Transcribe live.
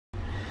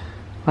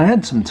I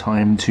had some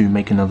time to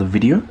make another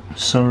video,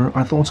 so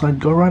I thought I'd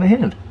go right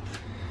ahead.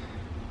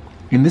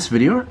 In this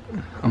video,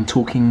 I'm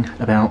talking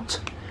about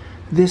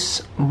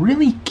this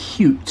really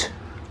cute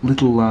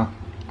little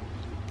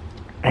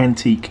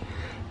antique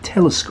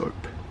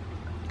telescope.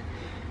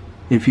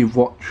 If you've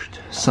watched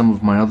some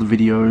of my other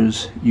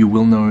videos, you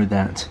will know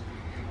that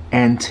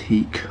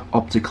antique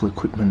optical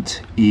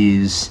equipment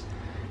is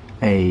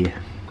a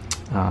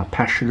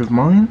passion of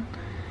mine.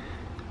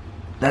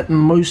 That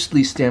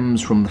mostly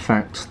stems from the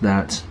fact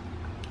that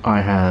I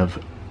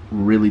have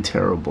really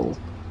terrible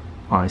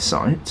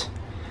eyesight,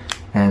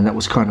 and that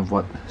was kind of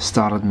what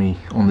started me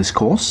on this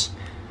course.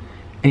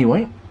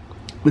 Anyway,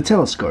 the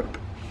telescope.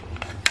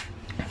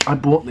 I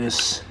bought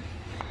this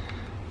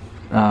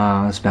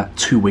it's about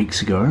 2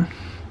 weeks ago,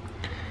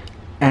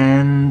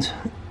 and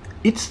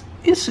it's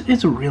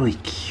a really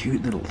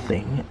cute little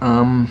thing.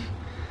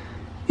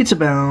 It's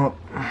about,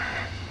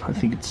 I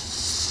think it's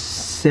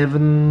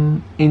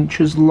 7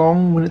 inches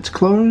long when it's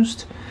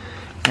closed,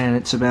 and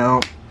it's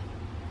about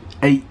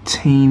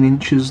 18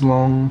 inches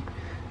long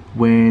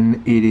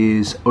when it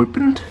is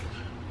opened.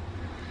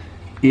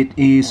 It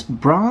is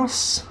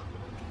brass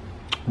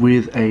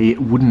with a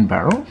wooden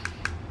barrel,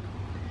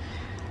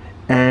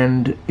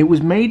 and it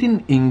was made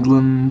in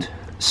England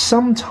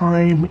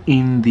sometime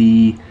in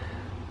the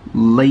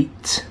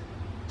late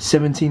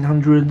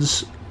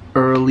 1700s,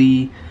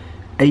 early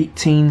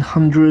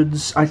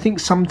 1800s, I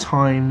think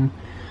sometime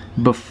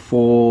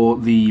before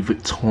the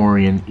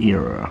Victorian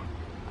era.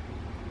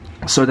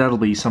 So that'll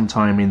be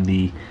sometime in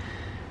the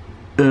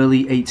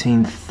early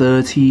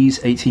 1830s,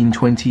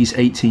 1820s,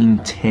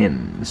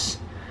 1810s.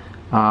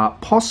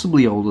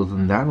 Possibly older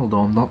than that, although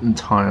I'm not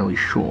entirely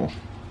sure.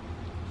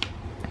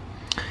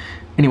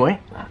 Anyway,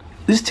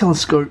 this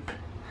telescope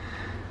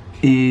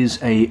is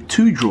a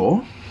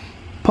 2-drawer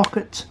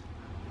pocket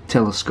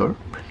telescope,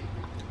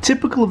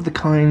 typical of the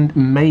kind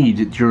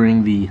made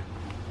during the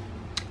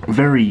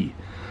very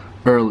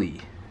early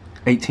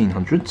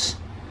 1800s,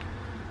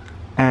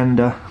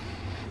 and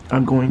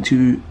I'm going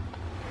to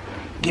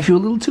give you a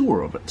little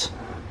tour of it.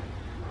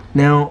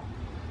 Now,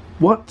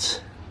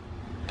 what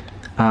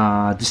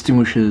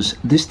distinguishes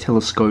this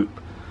telescope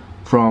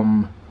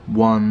from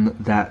one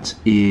that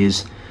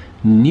is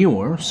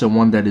newer, so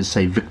one that is,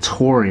 say,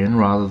 Victorian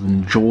rather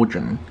than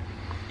Georgian,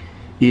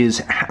 is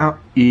how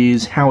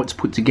it's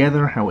put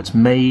together, how it's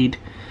made,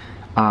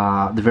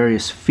 the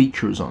various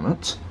features on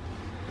it.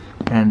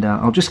 And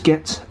I'll just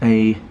get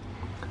a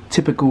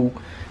typical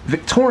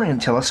Victorian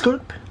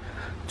telescope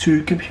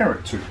to compare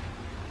it to.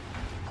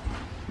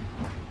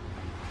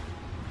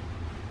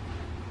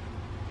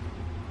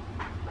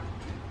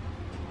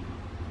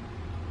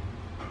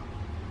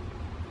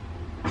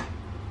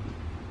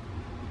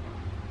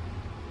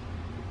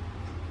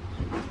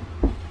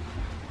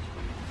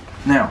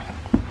 Now,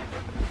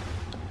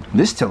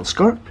 this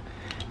telescope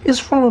is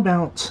from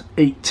about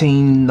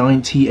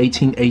 1890,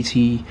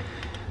 1880,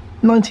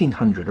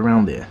 1900,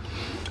 around there.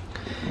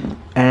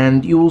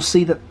 And you will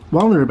see that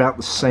while they're about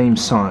the same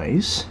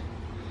size,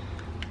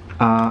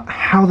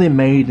 how they're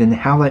made and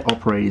how they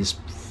operate is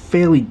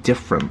fairly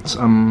different.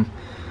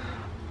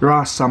 There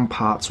are some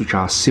parts which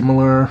are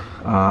similar,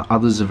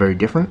 others are very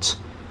different.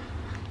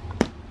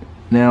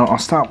 Now, I'll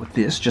start with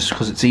this just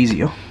because it's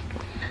easier.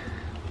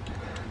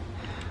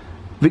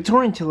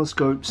 Victorian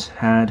telescopes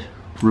had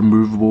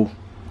removable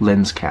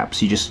lens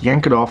caps. You just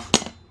yank it off,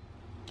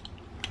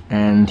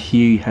 and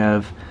here you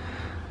have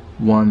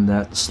one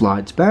that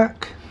slides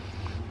back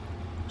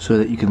so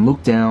that you can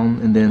look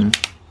down and then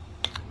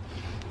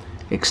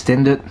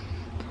extend it,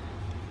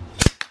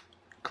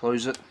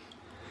 close it,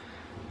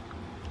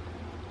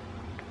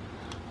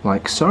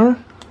 like so.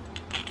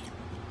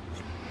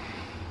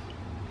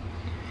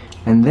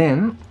 And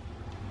then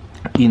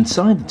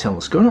inside the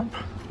telescope,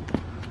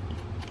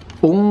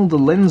 all the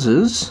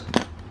lenses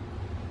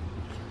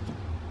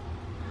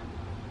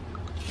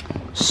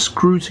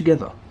screw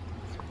together.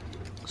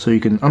 So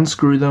you can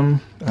unscrew them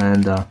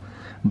and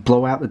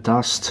blow out the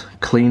dust,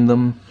 clean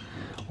them,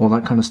 all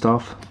that kind of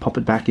stuff, pop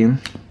it back in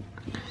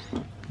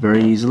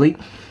very easily.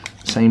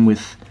 Same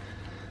with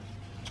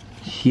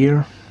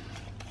here.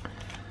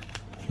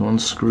 You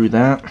unscrew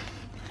that.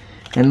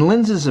 And the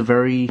lenses are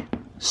very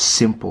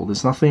simple.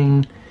 There's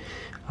nothing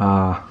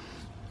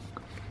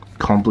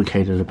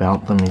complicated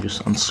about them. You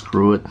just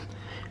unscrew it,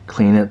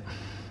 clean it,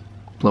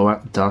 blow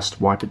out the dust,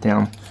 wipe it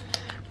down,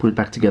 put it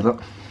back together.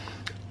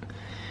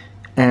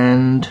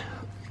 And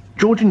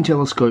Georgian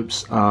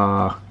telescopes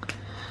are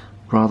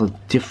rather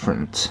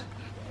different.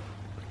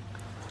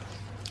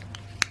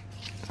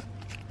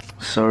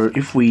 So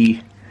if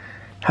we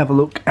have a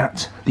look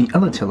at the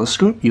other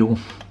telescope, you'll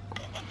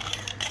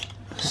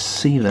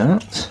see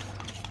that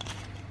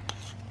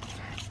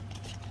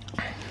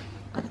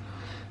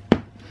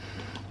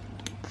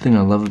the thing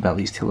I love about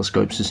these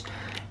telescopes is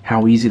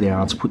how easy they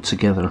are to put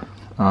together.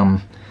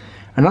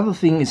 Another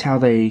thing is how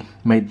they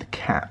made the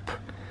cap.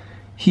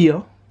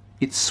 Here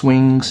it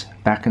swings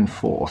back and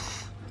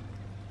forth,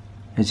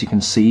 as you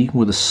can see,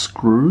 with a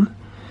screw.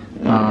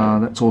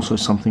 That's also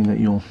something that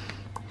you'll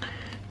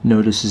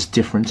notice is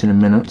different in a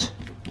minute.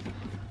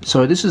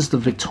 So this is the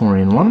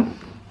Victorian one,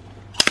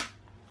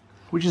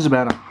 which is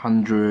about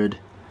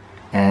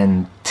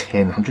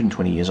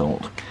 120 years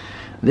old.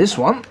 This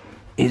one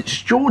is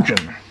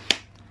Georgian.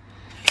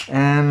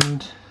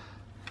 And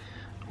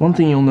one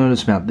thing you'll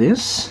notice about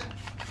this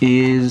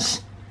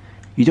is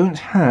you don't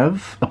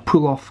have a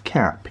pull-off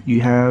cap.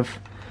 You have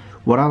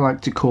what I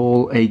like to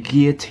call a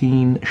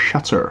guillotine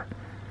shutter.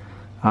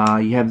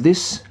 You have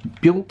this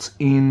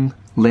built-in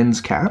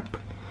lens cap,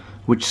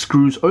 which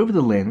screws over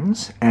the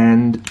lens,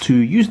 and to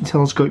use the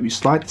telescope you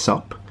slide this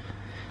up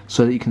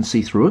so that you can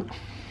see through it.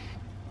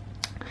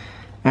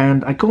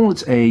 And I call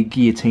it a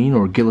guillotine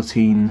or a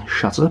guillotine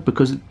shutter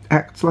because it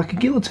acts like a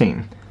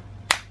guillotine.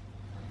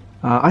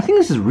 I think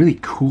this is a really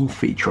cool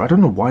feature. I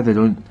don't know why they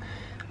don't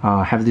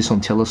have this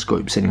on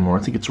telescopes anymore.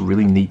 I think it's a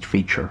really neat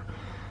feature.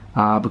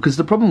 Because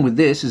the problem with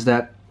this is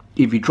that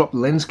if you drop the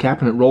lens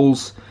cap and it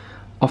rolls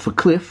off a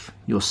cliff,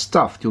 you're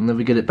stuffed. You'll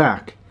never get it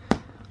back.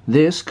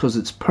 This, because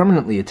it's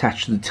permanently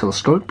attached to the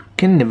telescope,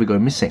 can never go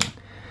missing.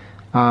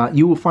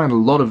 You will find a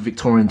lot of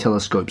Victorian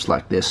telescopes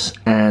like this,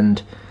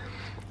 and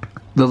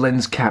the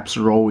lens caps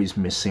are always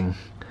missing.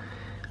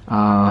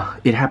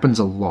 It happens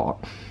a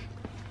lot.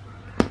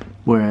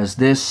 Whereas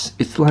this,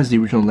 it still has the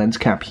original lens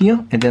cap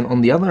here, and then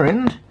on the other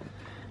end,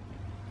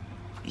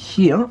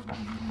 here,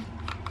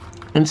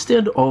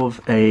 instead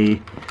of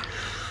a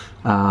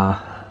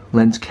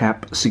lens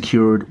cap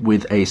secured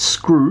with a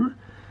screw,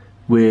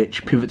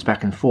 which pivots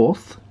back and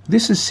forth,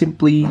 this is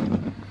simply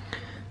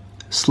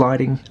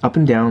sliding up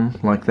and down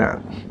like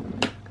that.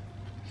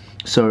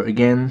 So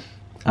again,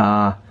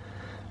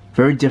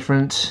 very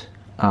different,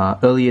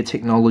 earlier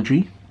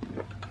technology,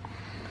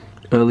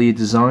 earlier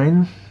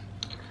design,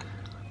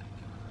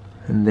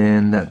 and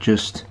then that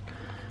just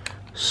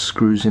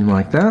screws in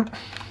like that.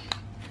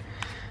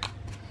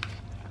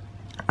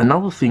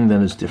 Another thing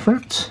that is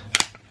different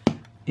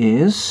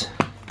is,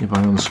 if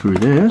I unscrew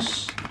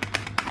this,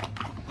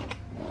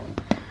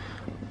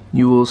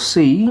 you will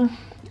see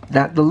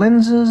that the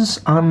lenses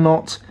are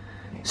not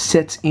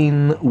set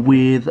in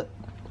with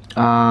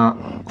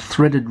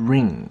threaded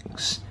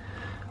rings.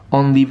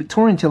 On the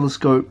Victorian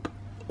telescope,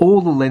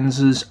 all the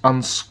lenses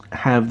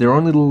have their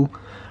own little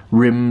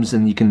rims,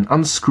 and you can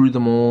unscrew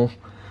them all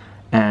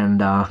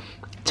and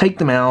take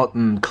them out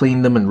and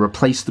clean them and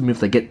replace them if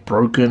they get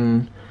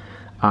broken,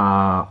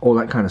 all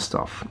that kind of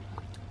stuff.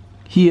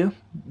 Here,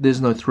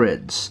 there's no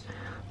threads.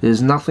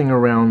 There's nothing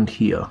around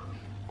here.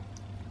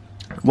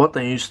 What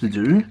they used to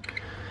do,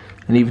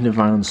 and even if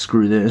I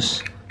unscrew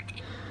this,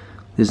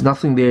 there's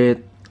nothing there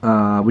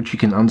which you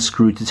can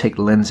unscrew to take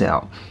the lens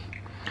out.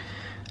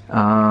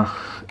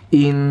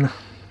 In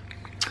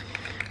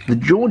the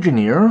Georgian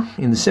era,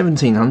 in the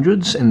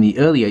 1700s and the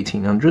early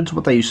 1800s,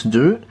 what they used to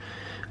do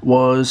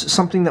was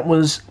something that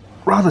was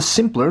rather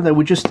simpler. They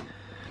would just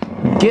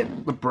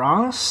get the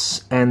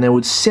brass and they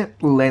would set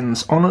the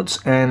lens on it,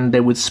 and they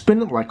would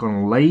spin it like on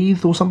a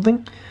lathe or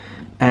something,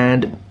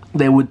 and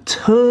they would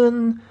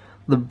turn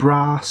the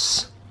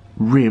brass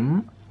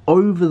rim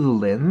over the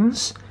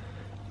lens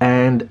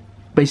and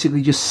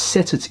basically just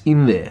set it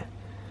in there,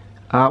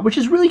 which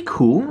is really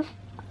cool.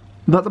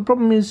 But the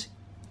problem is,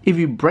 if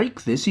you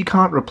break this, you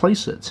can't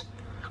replace it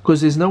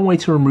because there's no way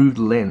to remove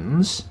the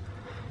lens,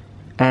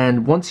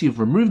 and once you've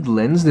removed the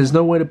lens, there's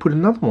no way to put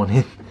another one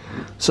in,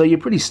 so you're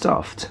pretty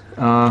stuffed,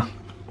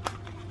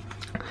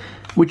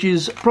 which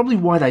is probably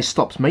why they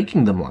stopped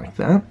making them like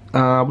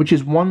that, which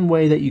is one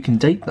way that you can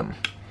date them.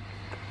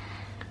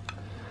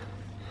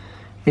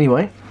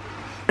 Anyway,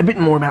 a bit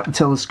more about the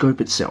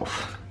telescope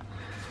itself.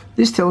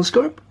 This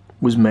telescope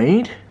was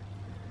made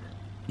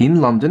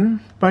in London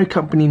by a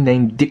company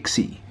named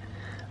Dixey.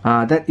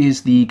 That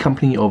is the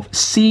company of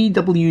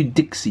C.W.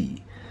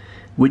 Dixey,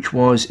 which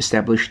was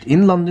established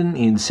in London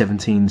in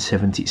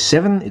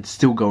 1777. It's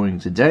still going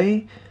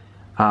today.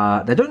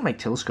 They don't make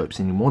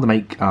telescopes anymore, they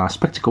make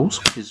spectacles,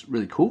 which is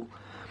really cool.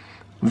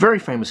 Very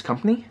famous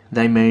company.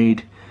 They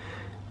made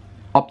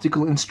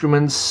optical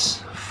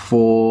instruments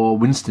for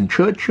Winston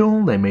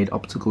Churchill, they made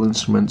optical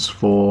instruments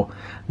for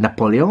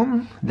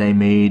Napoleon, they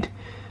made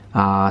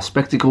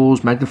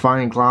spectacles,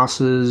 magnifying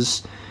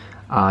glasses,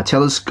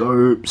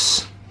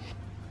 telescopes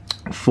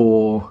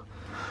for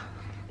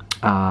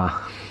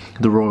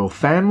the royal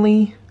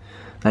family.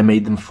 They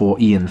made them for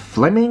Ian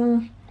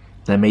Fleming.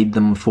 They made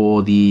them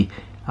for the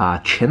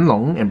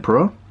Qianlong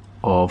Emperor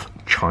of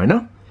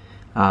China.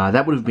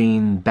 That would have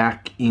been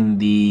back in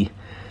the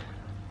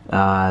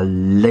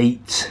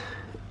late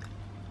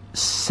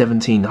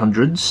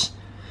 1700s,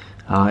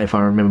 if I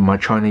remember my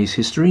Chinese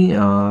history,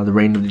 the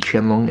reign of the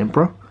Qianlong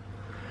Emperor.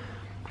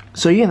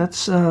 So yeah,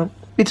 that's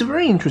it's a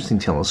very interesting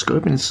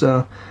telescope, and it's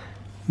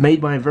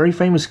made by a very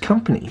famous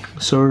company.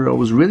 So I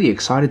was really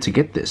excited to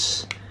get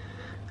this,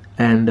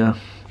 and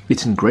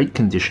it's in great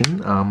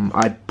condition.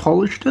 I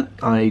polished it.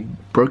 I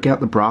broke out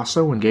the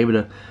brasso and gave it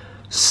a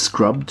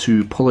scrub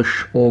to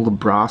polish all the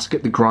brass,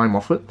 get the grime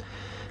off it.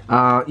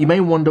 You may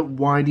wonder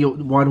why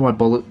do I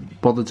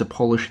bother to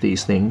polish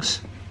these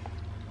things?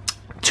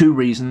 Two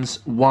reasons.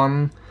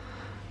 One,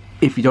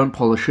 if you don't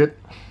polish it,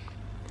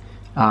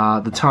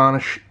 The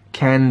tarnish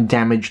can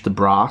damage the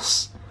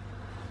brass.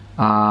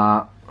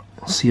 I'll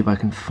see if I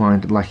can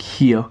find it, like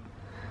here,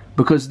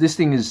 because this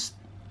thing is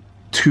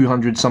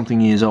 200 something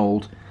years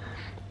old.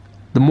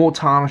 The more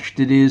tarnished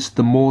it is,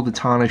 the more the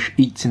tarnish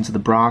eats into the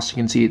brass. You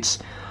can see it's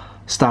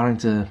starting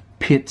to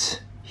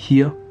pit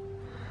here.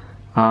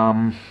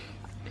 And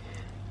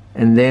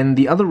then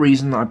the other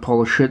reason I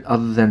polish it,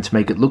 other than to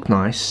make it look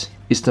nice,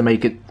 is to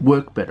make it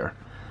work better.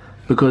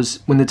 Because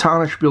when the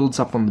tarnish builds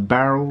up on the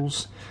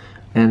barrels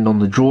and on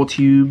the draw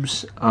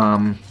tubes,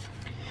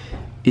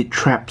 it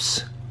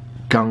traps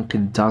gunk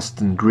and dust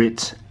and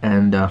grit,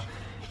 and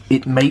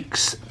it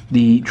makes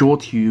the draw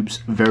tubes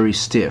very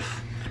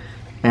stiff.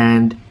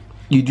 And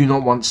you do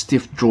not want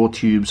stiff draw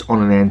tubes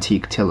on an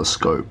antique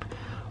telescope.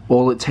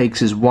 All it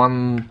takes is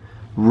one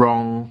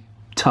wrong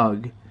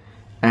tug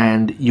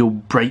and you'll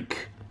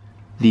break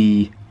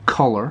the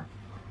collar.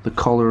 The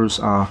collars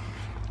are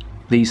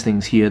these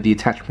things here, the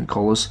attachment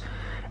collars,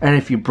 and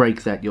if you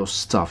break that, you're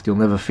stuffed. You'll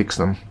never fix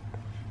them.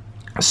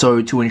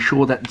 So to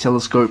ensure that the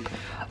telescope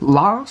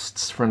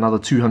lasts for another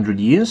 200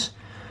 years,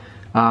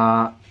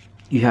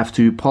 you have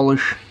to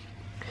polish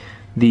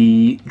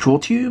the draw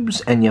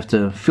tubes, and you have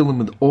to fill them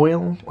with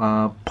oil,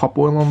 pop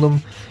oil on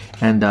them,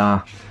 and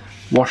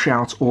wash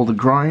out all the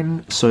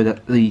grime so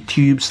that the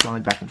tubes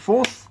slide back and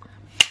forth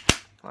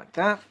like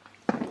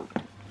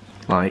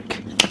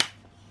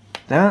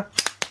that,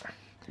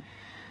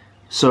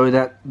 so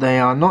that they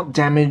are not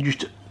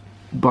damaged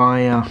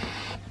by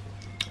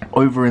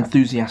over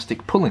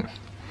enthusiastic pulling.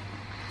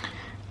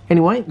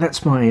 Anyway,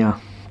 that's my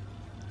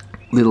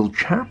little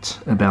chat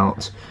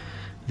about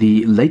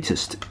the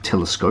latest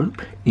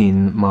telescope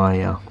in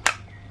my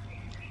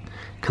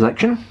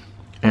collection,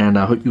 and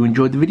I hope you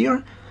enjoyed the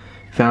video,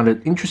 found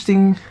it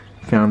interesting,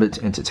 found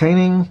it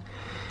entertaining.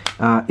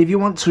 If you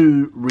want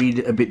to read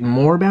a bit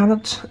more about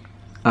it,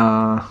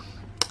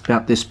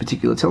 about this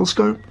particular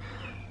telescope,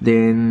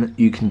 then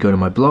you can go to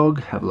my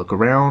blog, have a look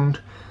around.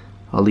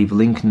 I'll leave a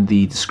link in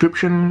the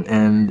description,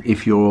 and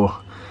if you're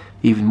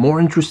even more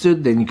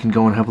interested, then you can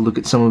go and have a look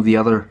at some of the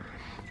other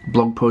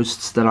blog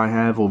posts that I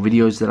have, or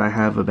videos that I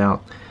have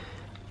about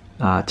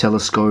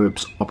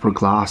telescopes, opera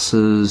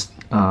glasses,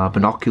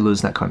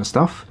 binoculars, that kind of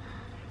stuff.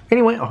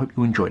 Anyway, I hope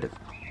you enjoyed it.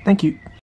 Thank you.